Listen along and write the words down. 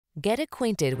Get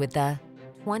acquainted with the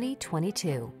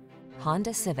 2022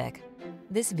 Honda Civic.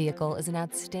 This vehicle is an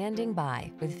outstanding buy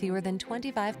with fewer than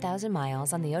 25,000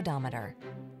 miles on the odometer.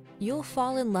 You'll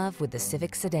fall in love with the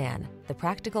Civic sedan, the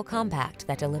practical compact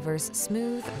that delivers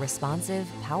smooth, responsive,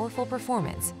 powerful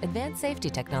performance, advanced safety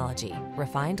technology,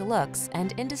 refined looks,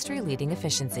 and industry-leading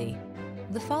efficiency.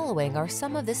 The following are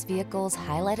some of this vehicle's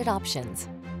highlighted options: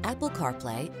 Apple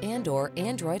CarPlay and/or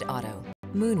Android Auto,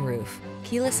 moonroof,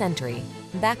 keyless entry,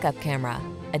 backup camera,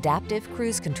 adaptive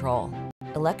cruise control,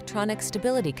 electronic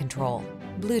stability control,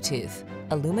 Bluetooth,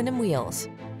 aluminum wheels,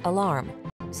 alarm,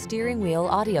 steering wheel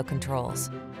audio controls.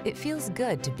 It feels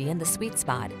good to be in the sweet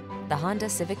spot. The Honda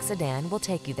Civic sedan will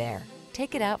take you there.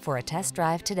 Take it out for a test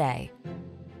drive today.